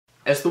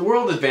As the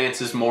world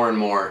advances more and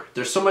more,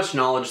 there's so much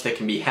knowledge that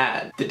can be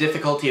had. The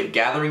difficulty of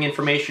gathering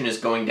information is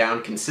going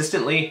down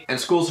consistently, and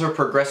schools are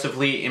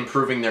progressively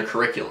improving their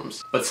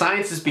curriculums. But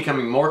science is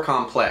becoming more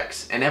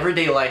complex, and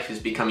everyday life is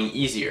becoming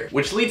easier,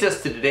 which leads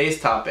us to today's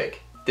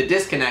topic, the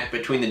disconnect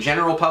between the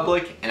general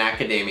public and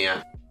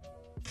academia.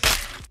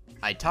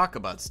 I talk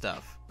about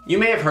stuff. You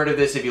may have heard of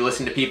this if you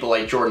listen to people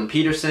like Jordan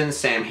Peterson,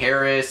 Sam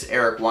Harris,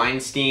 Eric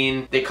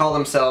Weinstein. They call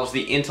themselves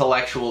the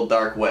intellectual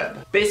dark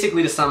web.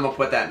 Basically, to sum up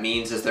what that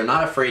means is they're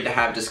not afraid to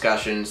have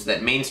discussions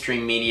that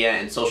mainstream media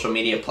and social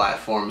media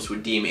platforms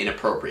would deem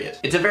inappropriate.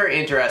 It's a very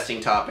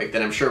interesting topic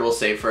that I'm sure we'll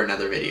save for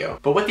another video.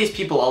 But what these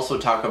people also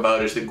talk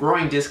about is the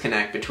growing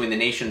disconnect between the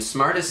nation's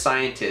smartest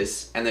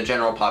scientists and the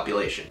general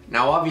population.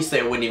 Now obviously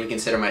I wouldn't even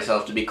consider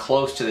myself to be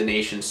close to the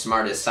nation's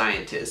smartest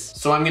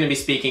scientists, so I'm going to be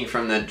speaking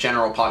from the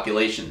general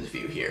population's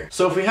view here.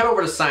 So if we head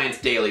over to Science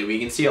Daily, we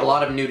can see a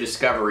lot of new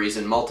discoveries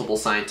in multiple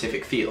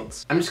scientific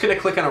fields. I'm just going to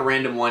click on a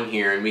random one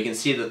here and we can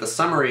see that the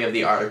summary of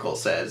the article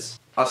says,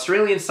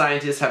 Australian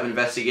scientists have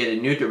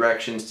investigated new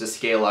directions to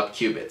scale up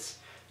qubits,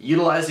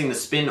 utilizing the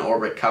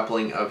spin-orbit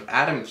coupling of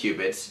atom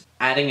qubits,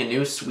 adding a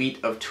new suite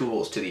of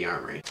tools to the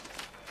armory.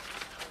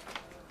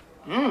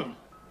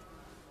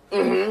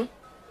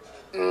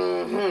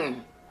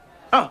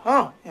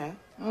 Oh, yeah.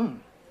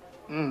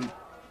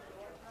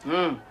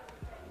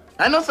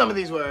 I know some of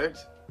these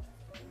words.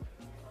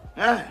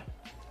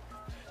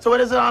 So what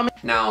does it all mean?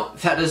 Now,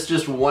 that is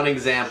just one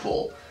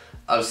example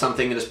of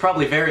something that is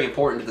probably very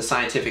important to the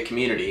scientific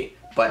community,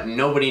 but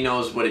nobody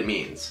knows what it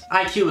means.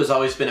 IQ has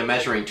always been a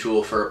measuring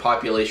tool for a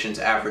population's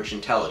average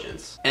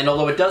intelligence. And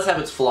although it does have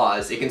its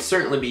flaws, it can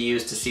certainly be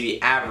used to see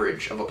the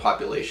average of a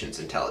population's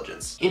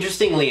intelligence.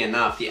 Interestingly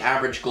enough, the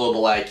average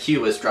global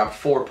IQ has dropped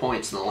 4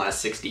 points in the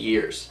last 60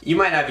 years. You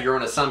might have your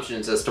own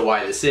assumptions as to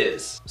why this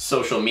is.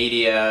 Social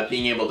media,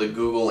 being able to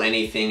Google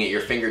anything at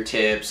your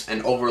fingertips,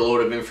 an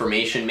overload of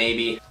information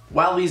maybe.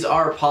 While these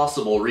are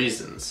possible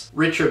reasons,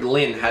 Richard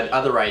Lynn had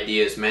other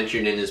ideas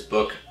mentioned in his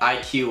book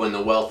IQ and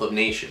the Wealth of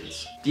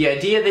Nations. The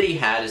idea that he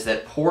had is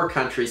that poor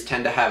countries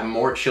tend to have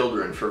more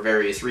children for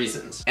various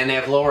reasons, and they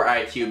have lower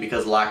IQ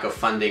because lack of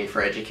funding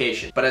for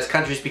education. But as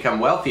countries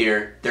become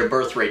wealthier, their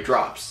birth rate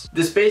drops.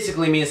 This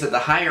basically means that the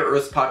higher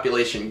Earth's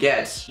population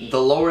gets, the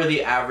lower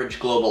the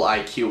average global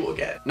IQ will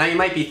get. Now you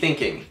might be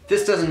thinking,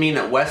 this doesn't mean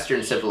that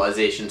Western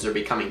civilizations are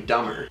becoming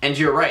dumber. And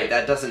you're right,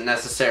 that doesn't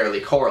necessarily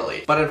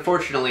correlate. But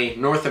unfortunately,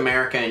 North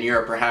America and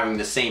Europe are having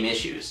the same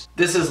issues.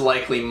 This is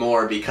likely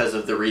more because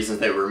of the reasons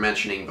they were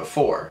mentioning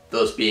before.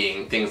 Those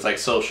being things like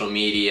social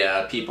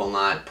media, people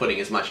not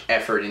putting as much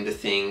effort into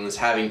things,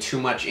 having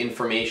too much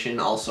information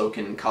also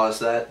can cause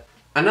that.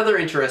 Another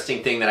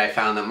interesting thing that I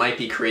found that might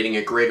be creating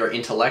a greater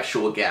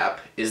intellectual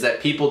gap is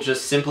that people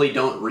just simply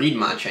don't read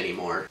much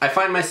anymore. I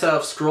find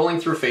myself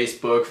scrolling through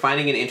Facebook,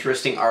 finding an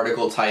interesting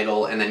article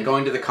title, and then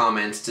going to the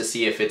comments to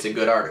see if it's a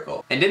good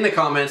article. And in the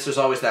comments there's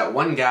always that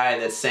one guy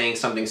that's saying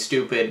something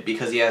stupid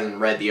because he hasn't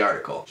read the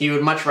article. He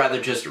would much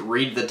rather just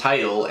read the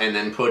title and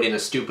then put in a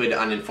stupid,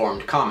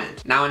 uninformed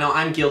comment. Now I know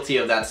I'm guilty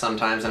of that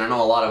sometimes, and I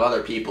know a lot of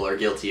other people are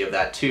guilty of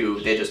that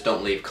too, they just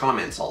don't leave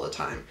comments all the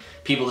time.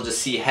 People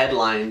just see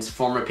headlines,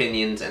 form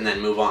opinions, and then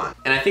move on.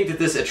 And I think that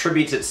this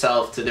attributes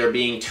itself to there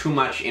being too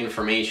much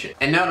information.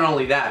 And not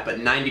only that, but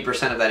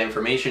 90% of that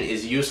information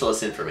is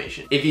useless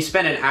information. If you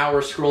spend an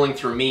hour scrolling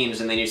through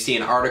memes and then you see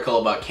an article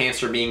about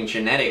cancer being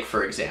genetic,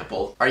 for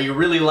example, are you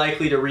really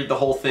likely to read the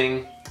whole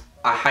thing?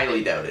 I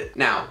highly doubt it.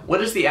 Now,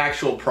 what is the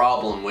actual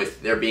problem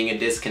with there being a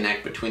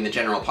disconnect between the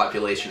general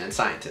population and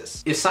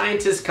scientists? If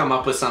scientists come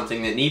up with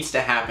something that needs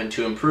to happen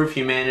to improve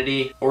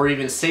humanity, or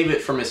even save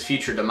it from its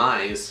future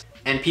demise,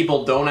 and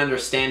people don't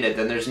understand it,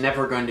 then there's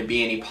never going to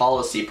be any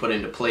policy put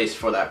into place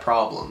for that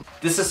problem.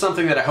 This is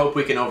something that I hope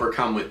we can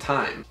overcome with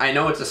time. I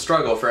know it's a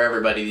struggle for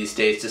everybody these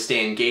days to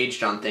stay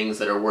engaged on things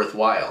that are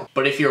worthwhile,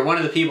 but if you're one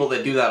of the people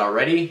that do that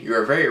already,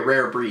 you're a very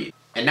rare breed.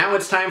 And now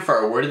it's time for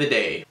our word of the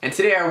day. And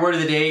today our word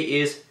of the day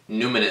is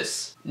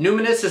numinous.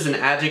 Numinous is an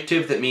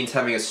adjective that means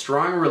having a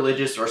strong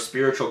religious or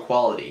spiritual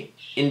quality,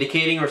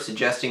 indicating or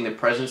suggesting the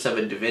presence of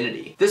a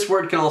divinity. This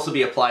word can also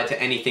be applied to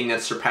anything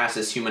that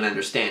surpasses human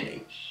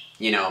understanding.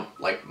 You know,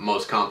 like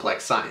most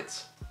complex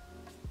science.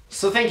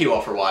 So thank you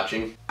all for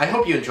watching. I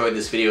hope you enjoyed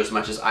this video as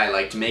much as I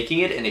liked making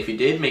it, and if you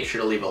did, make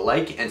sure to leave a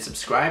like and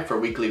subscribe for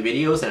weekly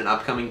videos and an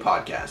upcoming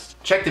podcast.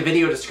 Check the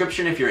video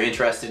description if you're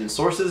interested in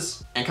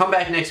sources, and come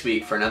back next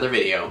week for another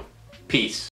video. Peace.